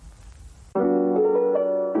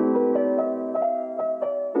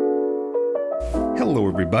Hello,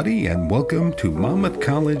 everybody, and welcome to Monmouth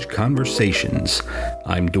College Conversations.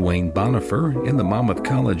 I'm Dwayne Bonifer in the Monmouth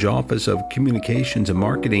College Office of Communications and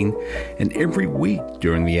Marketing, and every week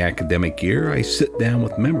during the academic year, I sit down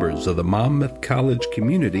with members of the Monmouth College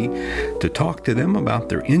community to talk to them about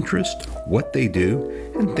their interest, what they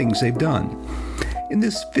do, and things they've done. In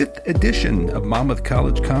this fifth edition of Monmouth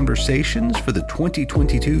College Conversations for the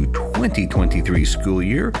 2022-2023 school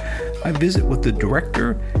year, I visit with the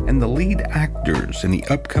director and the lead actors in the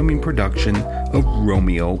upcoming production of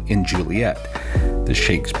Romeo and Juliet. The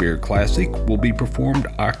Shakespeare classic will be performed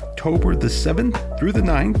October the 7th through the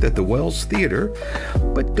 9th at the Wells Theater,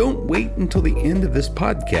 but don't wait until the end of this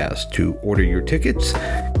podcast to order your tickets.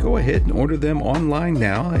 Go ahead and order them online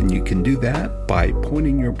now, and you can do that by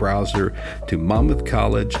pointing your browser to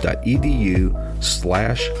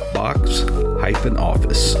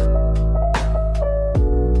monmouthcollege.edu/box-office.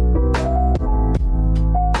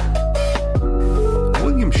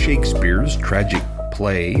 William Shakespeare's tragic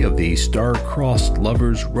play of the star-crossed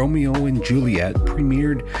lovers Romeo and Juliet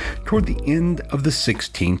premiered toward the end of the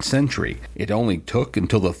 16th century. It only took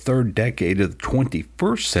until the third decade of the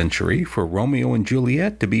 21st century for Romeo and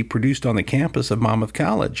Juliet to be produced on the campus of Monmouth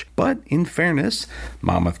College. But in fairness,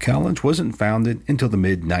 Monmouth College wasn't founded until the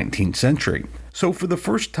mid-19th century. So for the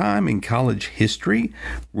first time in college history,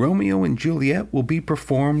 Romeo and Juliet will be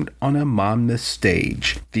performed on a Monmouth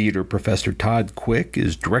stage. Theater professor Todd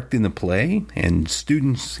is directing the play, and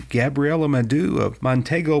students Gabriela Madu of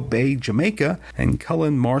Montego Bay, Jamaica, and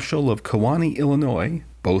Cullen Marshall of Kewanee, Illinois,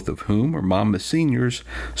 both of whom are Monmouth seniors,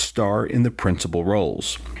 star in the principal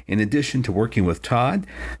roles. In addition to working with Todd,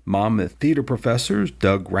 Monmouth theater professors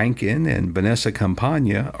Doug Rankin and Vanessa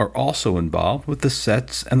Campagna are also involved with the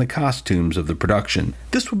sets and the costumes of the production.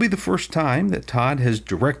 This will be the first time that Todd has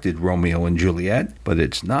directed Romeo and Juliet, but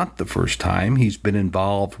it's not the first time he's been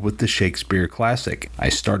involved with the Shakespeare classic. I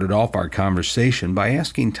started off our conversation by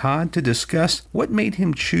asking Todd to discuss what made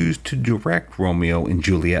him choose to direct Romeo and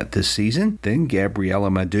Juliet this season. Then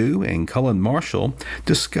Gabriela Madu and Cullen Marshall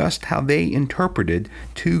discussed how they interpreted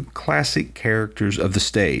two classic characters of the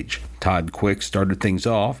stage. Todd Quick started things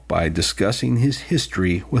off by discussing his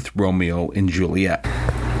history with Romeo and Juliet.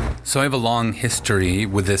 So I have a long history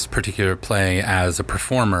with this particular play as a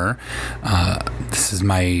performer. This is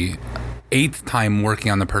my 8th time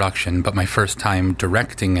working on the production, but my first time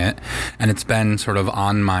directing it. And it's been sort of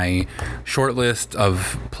on my short list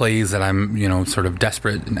of plays that I'm, sort of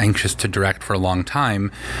desperate and anxious to direct for a long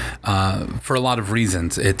time, for a lot of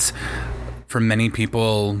reasons. It's, for many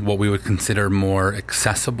people, what we would consider more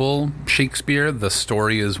accessible Shakespeare. The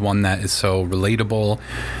story is one that is so relatable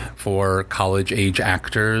for college-age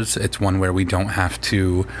actors. It's one where we don't have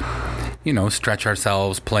to, stretch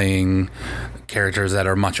ourselves playing characters that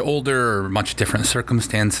are much older or much different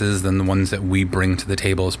circumstances than the ones that we bring to the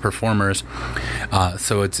table as performers.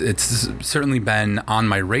 So it's certainly been on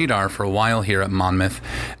my radar for a while here at Monmouth.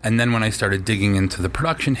 And then when I started digging into the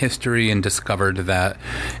production history and discovered that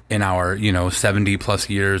in our, 70 plus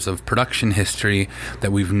years of production history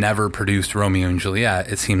that we've never produced Romeo and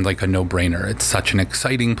Juliet, it seemed like a no-brainer. It's such an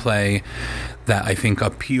exciting play that I think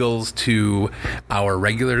appeals to our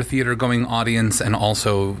regular theater-going audience and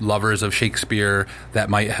also lovers of Shakespeare that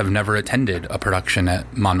might have never attended a production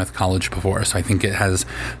at Monmouth College before. So I think it has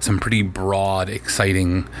some pretty broad,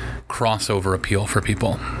 exciting crossover appeal for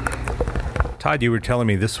people. Todd, you were telling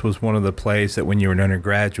me this was one of the plays that when you were an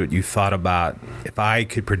undergraduate, you thought about, if I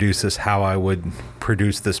could produce this, how I would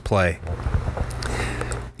produce this play.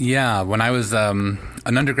 Yeah, when I was an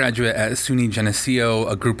undergraduate at SUNY Geneseo,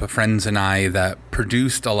 a group of friends and I that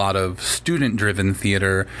produced a lot of student-driven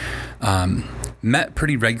theater met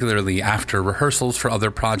pretty regularly after rehearsals for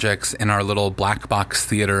other projects in our little black box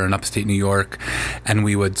theater in upstate New York, and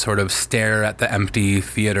we would sort of stare at the empty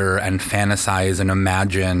theater and fantasize and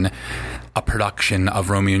imagine a production of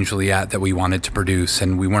Romeo and Juliet that we wanted to produce,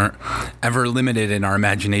 and we weren't ever limited in our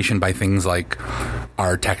imagination by things like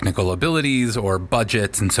our technical abilities or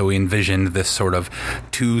budgets, and so we envisioned this sort of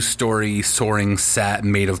two-story soaring set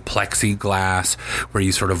made of plexiglass where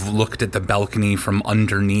you sort of looked at the balcony from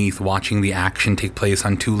underneath, watching the action take place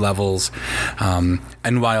on two levels.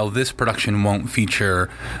 And while this production won't feature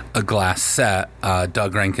a glass set,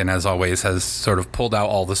 Doug Rankin, as always, has sort of pulled out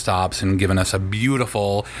all the stops and given us a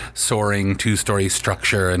beautiful soaring two-story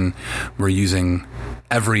structure, and we're using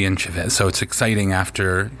every inch of it. So it's exciting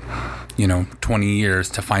after, 20 years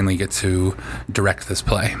to finally get to direct this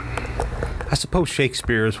play. I suppose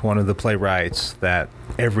Shakespeare is one of the playwrights that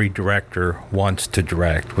every director wants to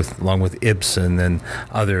direct, along with Ibsen and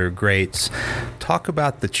other greats. Talk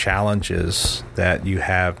about the challenges that you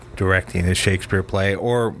have directing a Shakespeare play,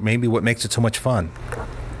 or maybe what makes it so much fun.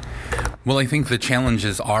 Well, I think the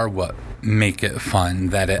challenges are what make it fun,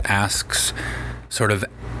 that it asks sort of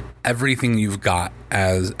everything you've got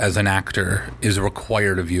as an actor is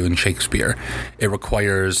required of you in Shakespeare. It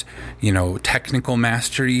requires, technical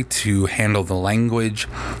mastery to handle the language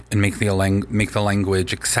and make the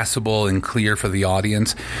language accessible and clear for the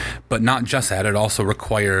audience. But not just that, it also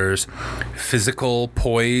requires physical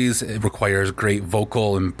poise, it requires great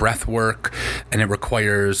vocal and breath work, and it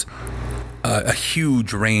requires a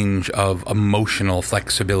huge range of emotional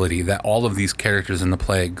flexibility that all of these characters in the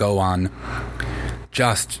play go on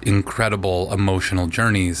just incredible emotional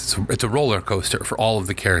journeys. It's a roller coaster for all of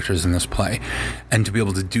the characters in this play. And to be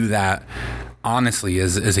able to do that honestly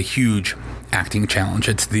is a huge acting challenge.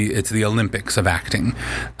 It's the Olympics of acting.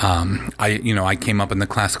 I came up in the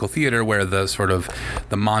classical theater where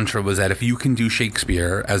the mantra was that if you can do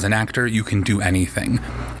Shakespeare as an actor, you can do anything.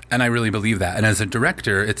 And I really believe that. And as a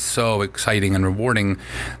director, it's so exciting and rewarding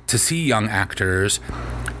to see young actors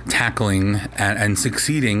tackling and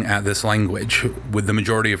succeeding at this language, with the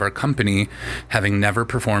majority of our company having never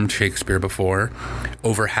performed Shakespeare before.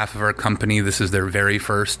 Over half of our company, this is their very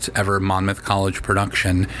first ever Monmouth College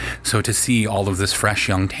production. So to see all of this fresh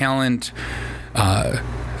young talent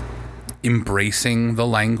embracing the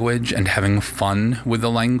language and having fun with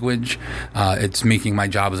the language, it's making my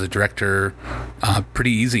job as a director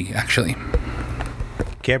pretty easy, actually.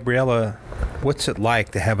 Gabriela, what's it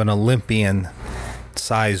like to have an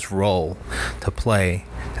Olympian-sized role to play?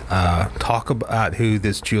 Talk about who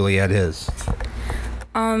this Juliet is.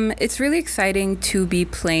 It's really exciting to be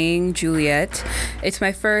playing Juliet. It's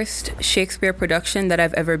my first Shakespeare production that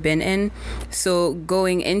I've ever been in, so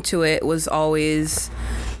going into it was always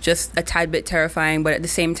just a tad bit terrifying, but at the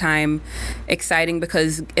same time exciting,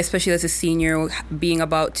 because especially as a senior, being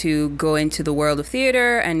about to go into the world of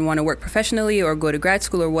theater and want to work professionally or go to grad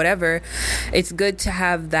school or whatever, it's good to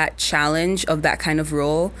have that challenge of that kind of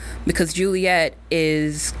role, because Juliet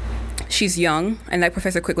she's young, and like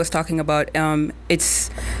Professor Quick was talking about, it's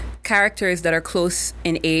characters that are close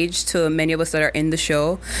in age to many of us that are in the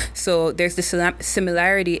show. So there's the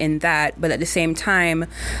similarity in that, but at the same time,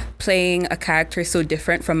 playing a character so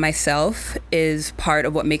different from myself is part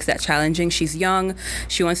of what makes that challenging. She's young.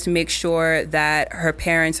 She wants to make sure that her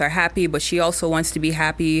parents are happy, but she also wants to be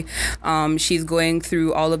happy. She's going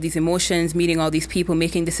through all of these emotions, meeting all these people,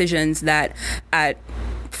 making decisions that at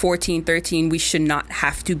 14, 13, we should not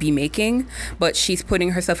have to be making, but she's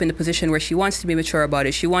putting herself in the position where she wants to be mature about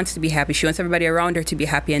it. She wants to be happy. She wants everybody around her to be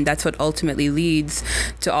happy, and that's what ultimately leads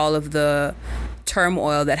to all of the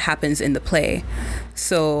turmoil that happens in the play.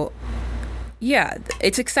 So yeah,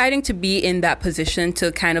 it's exciting to be in that position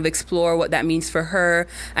to kind of explore what that means for her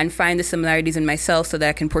and find the similarities in myself so that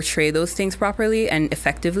I can portray those things properly and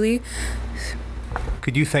effectively.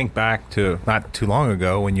 Could you think back to not too long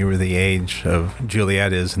ago when you were the age of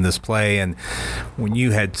Juliet is in this play, and when you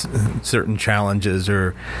had certain challenges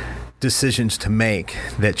or decisions to make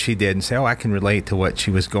that she did, and say, I can relate to what she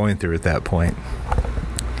was going through at that point?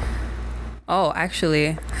 Oh,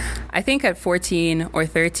 actually, I think at 14 or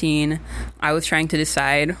 13, I was trying to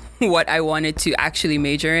decide what I wanted to actually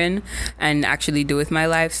major in and actually do with my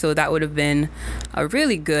life. So that would have been a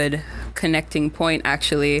really good connecting point,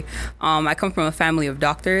 actually. I come from a family of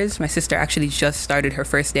doctors. My sister actually just started her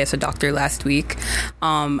first day as a doctor last week.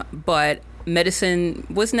 But medicine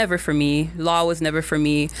was never for me. Law was never for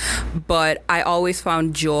me. But I always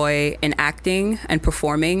found joy in acting and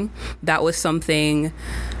performing. That was something...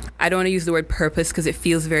 I don't want to use the word purpose because it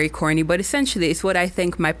feels very corny, but essentially it's what I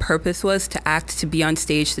think my purpose was: to act, to be on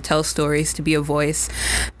stage, to tell stories, to be a voice.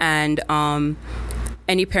 And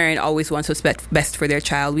any parent always wants what's best for their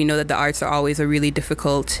child. We know that the arts are always a really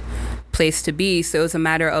difficult place to be. So it was a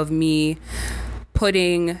matter of me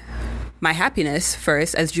putting my happiness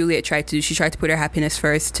first, as Juliet tried to do. She tried to put her happiness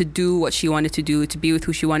first, to do what she wanted to do, to be with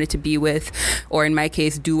who she wanted to be with, or in my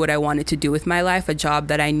case, do what I wanted to do with my life, a job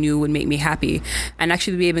that I knew would make me happy. And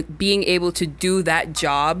actually being able to do that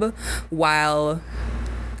job while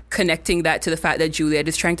connecting that to the fact that Juliet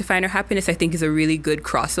is trying to find her happiness, I think is a really good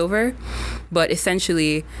crossover. But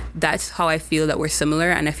essentially, that's how I feel that we're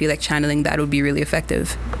similar, and I feel like channeling that would be really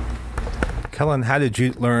effective. Cullen, how did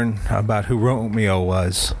you learn about who Romeo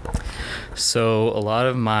was? So a lot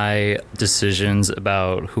of my decisions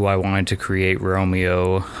about who I wanted to create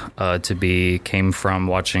Romeo to be came from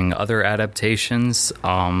watching other adaptations,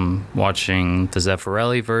 watching the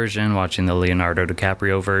Zeffirelli version, watching the Leonardo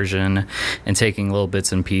DiCaprio version, and taking little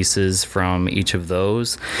bits and pieces from each of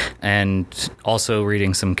those, and also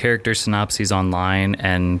reading some character synopses online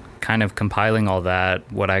and kind of compiling all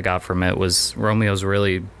that. What I got from it was Romeo's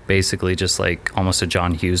really basically just like almost a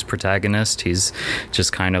John Hughes protagonist. He's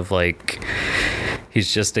just kind of like,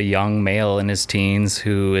 he's just a young male in his teens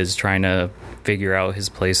who is trying to figure out his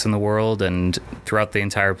place in the world, and throughout the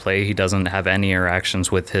entire play he doesn't have any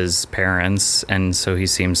interactions with his parents, and so he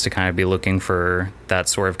seems to kind of be looking for that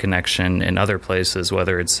sort of connection in other places,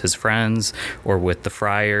 whether it's his friends or with the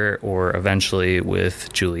friar or eventually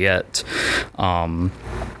with Juliet.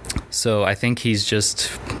 So I think he's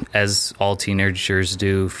just, as all teenagers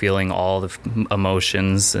do, feeling all the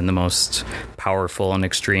emotions in the most powerful and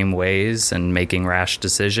extreme ways and making rash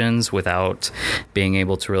decisions without being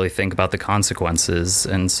able to really think about the consequences.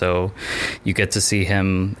 And so you get to see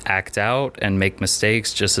him act out and make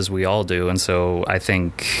mistakes just as we all do. And so I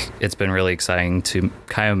think it's been really exciting to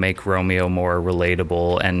kind of make Romeo more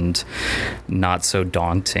relatable and not so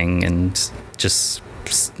daunting, and just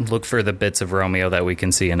look for the bits of Romeo that we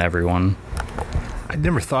can see in everyone. I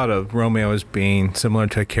never thought of Romeo as being similar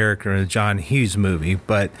to a character in a John Hughes movie,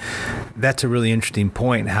 but that's a really interesting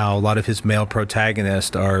point, how a lot of his male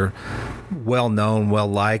protagonists are well-known,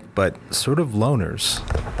 well-liked, but sort of loners.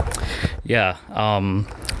 Yeah.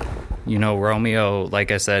 Romeo,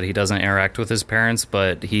 like I said, he doesn't interact with his parents,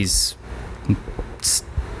 but he's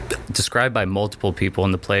described by multiple people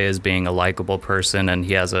in the play as being a likable person, and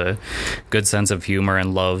he has a good sense of humor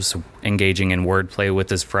and loves engaging in wordplay with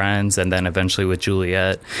his friends and then eventually with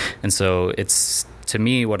Juliet. And so it's, to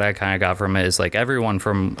me, what I kind of got from it is like everyone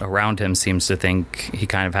from around him seems to think he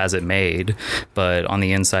kind of has it made, but on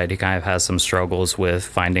the inside he kind of has some struggles with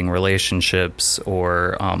finding relationships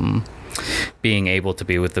or being able to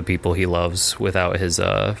be with the people he loves without his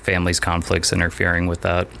family's conflicts interfering with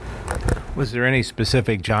that. Was there any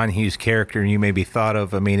specific John Hughes character you maybe thought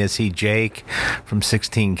of? I mean, is he Jake from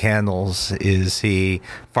 16 Candles? Is he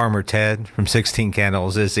Farmer Ted from 16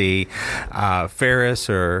 Candles? Is he Ferris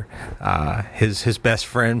or his best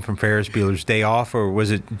friend from Ferris Bueller's Day Off? Or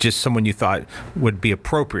was it just someone you thought would be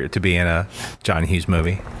appropriate to be in a John Hughes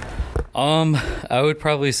movie? I would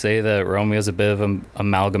probably say that Romeo's a bit of an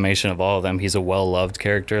amalgamation of all of them. He's a well-loved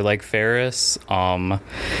character like Ferris,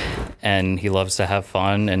 and he loves to have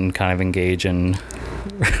fun and kind of engage in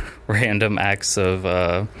random acts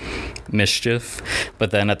of mischief.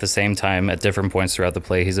 But then at the same time, at different points throughout the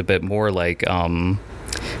play, he's a bit more like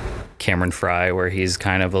Cameron Fry, where he's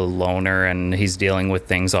kind of a loner and he's dealing with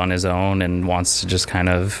things on his own and wants to just kind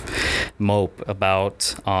of mope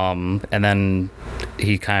about. And then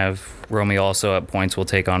he kind of, Romeo also at points will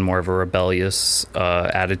take on more of a rebellious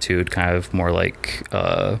attitude, kind of more like,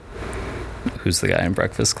 who's the guy in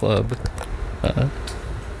Breakfast Club?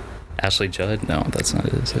 Ashley Judd? No, that's not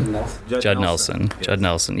it, is it? Judd Nelson. Yes. Judd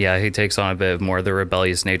Nelson. Yeah, he takes on a bit more of the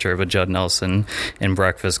rebellious nature of a Judd Nelson in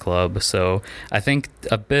Breakfast Club. So I think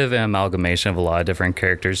a bit of an amalgamation of a lot of different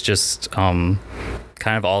characters, just kind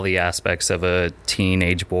of all the aspects of a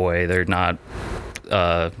teenage boy. They're not,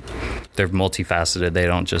 they're multifaceted. They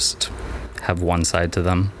don't just have one side to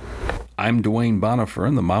them. I'm Dwayne Bonifer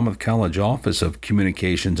in the Monmouth College Office of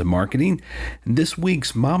Communications and Marketing. And this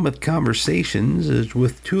week's Monmouth Conversations is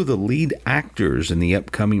with two of the lead actors in the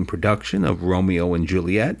upcoming production of Romeo and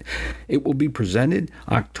Juliet. It will be presented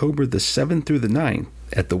October the 7th through the 9th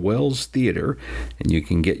at the Wells Theater, and you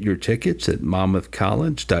can get your tickets at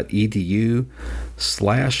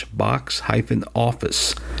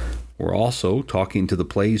monmouthcollege.edu/box-office. We're also talking to the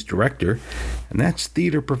play's director, and that's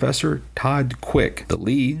theater professor Todd Quick. The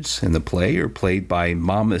leads in the play are played by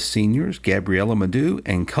Monmouth seniors Gabriela Madu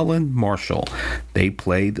and Cullen Marshall. They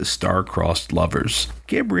play the star-crossed lovers.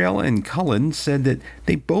 Gabriela and Cullen said that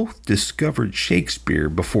they both discovered Shakespeare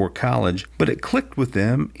before college, but it clicked with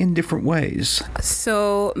them in different ways.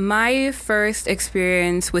 So my first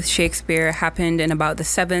experience with Shakespeare happened in about the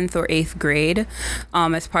 7th or 8th grade.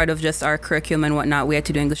 As part of just our curriculum and whatnot, we had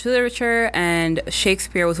to do English literature, and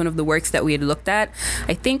Shakespeare was one of the works that we had looked at.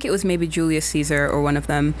 I think it was maybe Julius Caesar or one of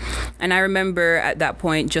them. And I remember at that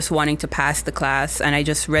point just wanting to pass the class, and I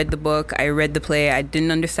just read the book, I read the play, I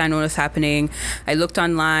didn't understand what was happening. I looked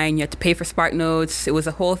online, you had to pay for Spark Notes, it was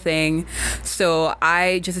a whole thing. So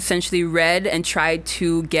I just essentially read and tried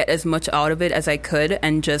to get as much out of it as I could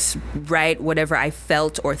and just write whatever I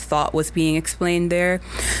felt or thought was being explained there.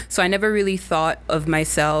 So I never really thought of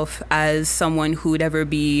myself as someone who would ever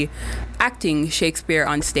be acting Shakespeare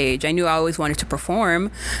on stage. I knew I always wanted to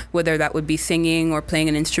perform, whether that would be singing or playing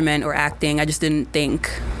an instrument or acting. I just didn't think,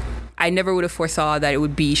 I never would have foresaw that it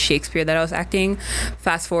would be Shakespeare that I was acting.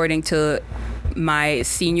 Fast forwarding to my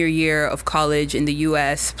senior year of college in the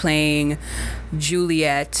US, playing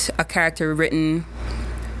Juliet, a character written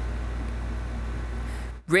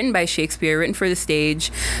by Shakespeare, written for the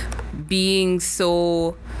stage, being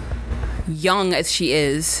so young as she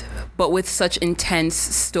is, but with such intense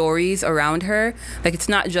stories around her. Like, it's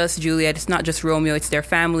not just Juliet, it's not just Romeo, it's their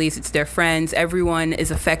families, it's their friends. Everyone is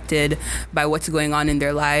affected by what's going on in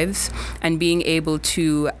their lives. And being able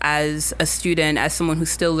to, as a student, as someone who's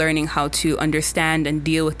still learning how to understand and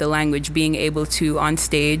deal with the language, being able to, on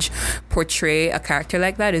stage, portray a character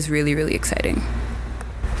like that is really, really exciting.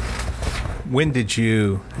 When did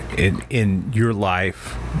you, in your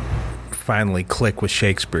life, finally click with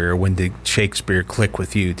Shakespeare? When did Shakespeare click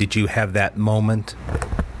with you? Did you have that moment?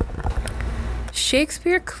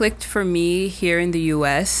 Shakespeare clicked for me here in the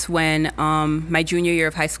U.S. when my junior year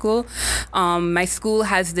of high school. My school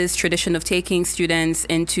has this tradition of taking students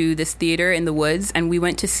into this theater in the woods, and we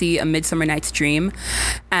went to see A Midsummer Night's Dream.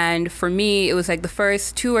 And for me, it was like the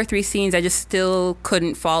first 2 or 3 scenes I just still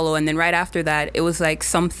couldn't follow. And then right after that, it was like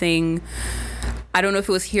something, I don't know if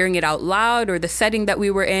it was hearing it out loud or the setting that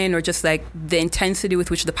we were in or just like the intensity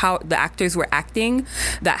with which the actors were acting,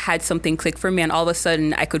 that had something click for me. And all of a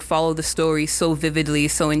sudden I could follow the story so vividly,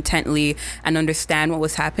 so intently, and understand what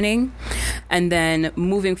was happening. And then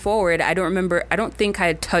moving forward, I don't think I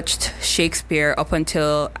had touched Shakespeare up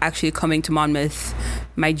until actually coming to Monmouth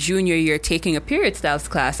my junior year, taking a period styles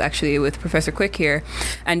class actually with Professor Quick here,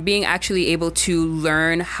 and being actually able to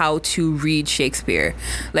learn how to read Shakespeare,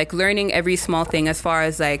 like learning every small thing as far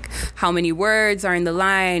as like how many words are in the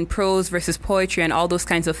line, prose versus poetry, and all those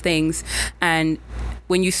kinds of things. And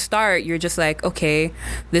when you start, you're just like, okay,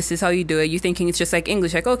 this is how you do it. You're thinking it's just like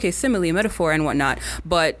English, like, okay, simile, metaphor, and whatnot.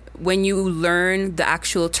 But when you learn the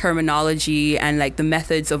actual terminology and like the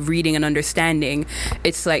methods of reading and understanding,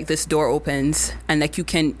 it's like this door opens, and like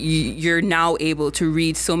you're now able to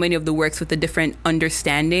read so many of the works with a different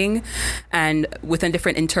understanding and with a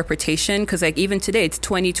different interpretation. Because like even today, it's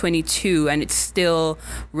 2022, and it's still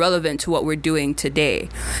relevant to what we're doing today.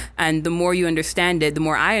 And the more you understand it, the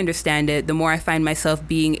more I understand it, the more I find myself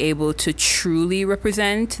being able to truly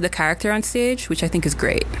represent the character on stage, which I think is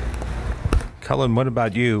great. Cullen, what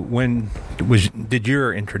about you? When did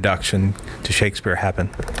your introduction to Shakespeare happen?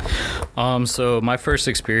 So my first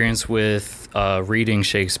experience with reading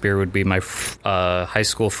Shakespeare would be my high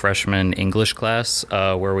school freshman English class,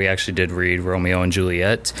 where we actually did read Romeo and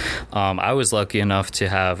Juliet. I was lucky enough to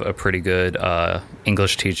have a pretty good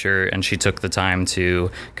English teacher, and she took the time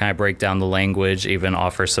to kind of break down the language, even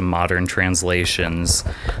offer some modern translations,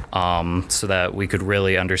 so that we could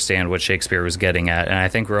really understand what Shakespeare was getting at. And I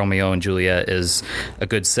think Romeo and Juliet is a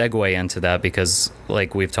good segue into that, because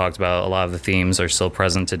like we've talked about, a lot of the themes are still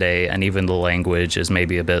present today, and even the language is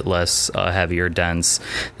maybe a bit less heavy or dense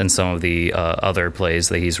than some of the other plays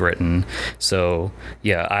that he's written. So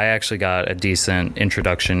yeah, I actually got a decent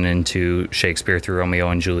introduction into Shakespeare through Romeo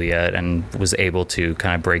and Juliet, and was able to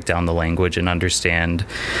kind of break down the language and understand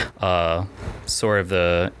sort of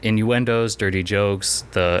the innuendos, dirty jokes,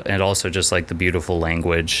 and also just like the beautiful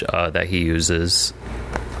language that he uses.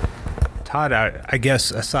 Todd, I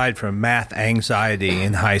guess aside from math anxiety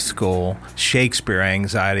in high school, Shakespeare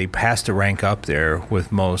anxiety has to rank up there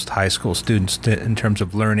with most high school students in terms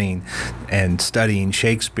of learning and studying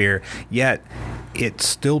Shakespeare. Yet it's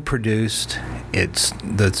still produced.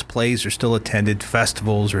 The plays are still attended.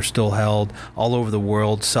 Festivals are still held all over the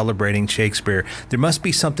world celebrating Shakespeare. There must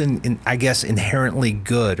be something, I guess, inherently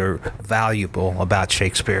good or valuable about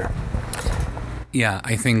Shakespeare. Yeah,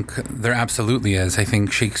 I think there absolutely is. I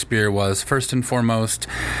think Shakespeare was first and foremost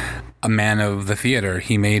a man of the theater.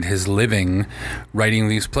 He made his living writing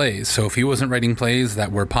these plays. So if he wasn't writing plays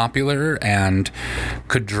that were popular and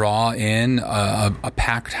could draw in a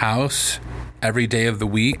packed house every day of the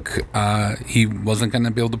week, he wasn't going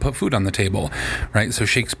to be able to put food on the table, right? So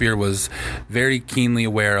Shakespeare was very keenly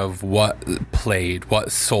aware of what played,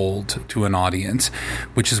 what sold to an audience,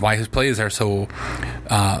 which is why his plays are so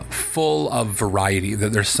full of variety,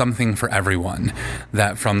 that there's something for everyone.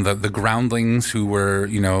 That from the groundlings who were,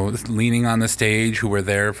 leaning on the stage, who were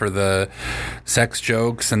there for the sex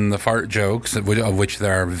jokes and the fart jokes, of which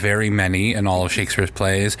there are very many in all of Shakespeare's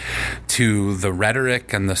plays, to the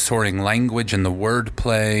rhetoric and the soaring language and the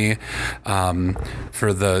wordplay,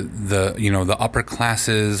 for the upper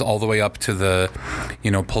classes, all the way up to the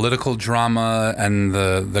political drama and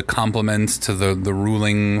the compliments to the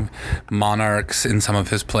ruling monarchs in some of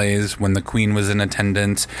his plays when the Queen was in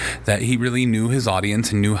attendance. That he really knew his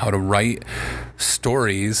audience and knew how to write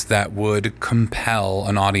stories that would compel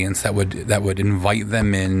an audience, that would invite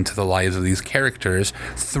them into the lives of these characters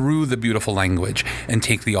through the beautiful language and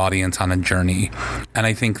take the audience on a journey. And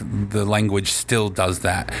I think the language still does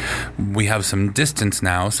that. We have some distance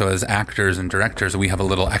now, so as actors and directors, we have a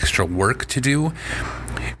little extra work to do.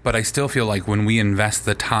 But I still feel like when we invest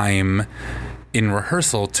the time in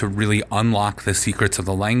rehearsal to really unlock the secrets of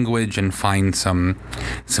the language and find some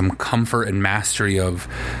comfort and mastery of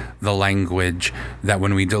the language, that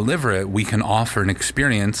when we deliver it, we can offer an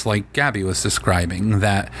experience like Gabby was describing,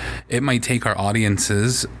 that it might take our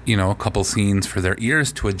audiences, a couple scenes for their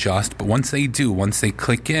ears to adjust, but once they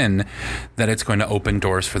click in, that it's going to open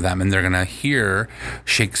doors for them and they're going to hear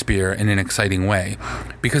Shakespeare in an exciting way.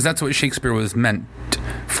 Because that's what Shakespeare was meant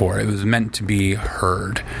for. It was meant to be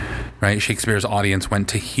heard. Right? Shakespeare's audience went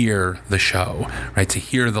to hear the show, right? To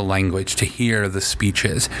hear the language, to hear the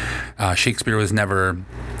speeches. Shakespeare was never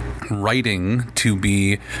writing to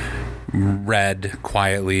be read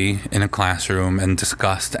quietly in a classroom and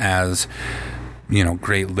discussed as,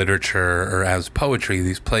 great literature or as poetry.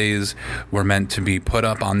 These plays were meant to be put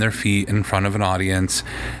up on their feet in front of an audience,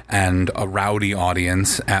 and a rowdy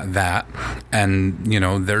audience at that. And,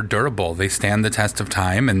 they're durable. They stand the test of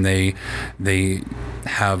time, and they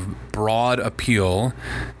have broad appeal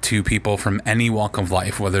to people from any walk of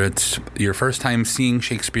life, whether it's your first time seeing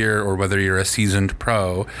Shakespeare or whether you're a seasoned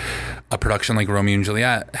pro. A production like Romeo and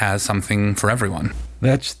Juliet has something for everyone.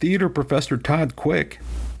 That's theater professor Todd Quick.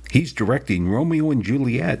 He's directing Romeo and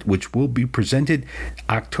Juliet, which will be presented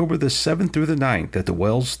October the 7th through the 9th at the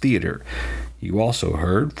Wells Theater. You also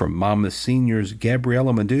heard from Monmouth Senior's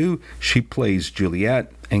Gabriela Madu. She plays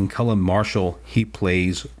Juliet, and Cullen Marshall, he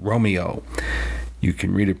plays Romeo. You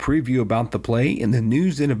can read a preview about the play in the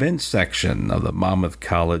News and Events section of the Monmouth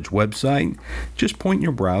College website. Just point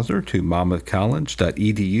your browser to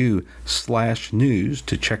monmouthcollege.edu/news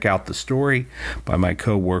to check out the story by my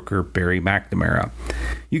co-worker Barry McNamara.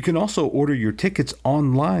 You can also order your tickets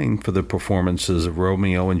online for the performances of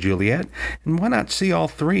Romeo and Juliet, and why not see all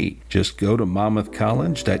three? Just go to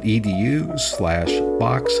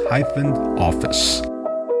monmouthcollege.edu/box-office.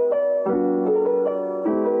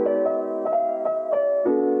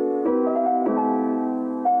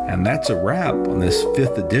 And that's a wrap on this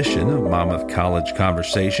 5th edition of Monmouth College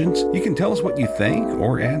Conversations. You can tell us what you think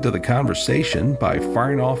or add to the conversation by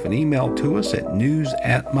firing off an email to us at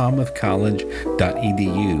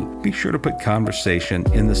news@monmouthcollege.edu. Be sure to put conversation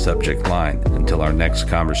in the subject line. Until our next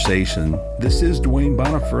conversation, this is Dwayne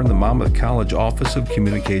Bonifer in the Monmouth College Office of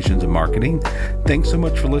Communications and Marketing. Thanks so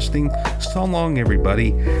much for listening. So long,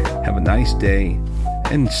 everybody. Have a nice day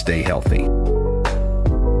and stay healthy.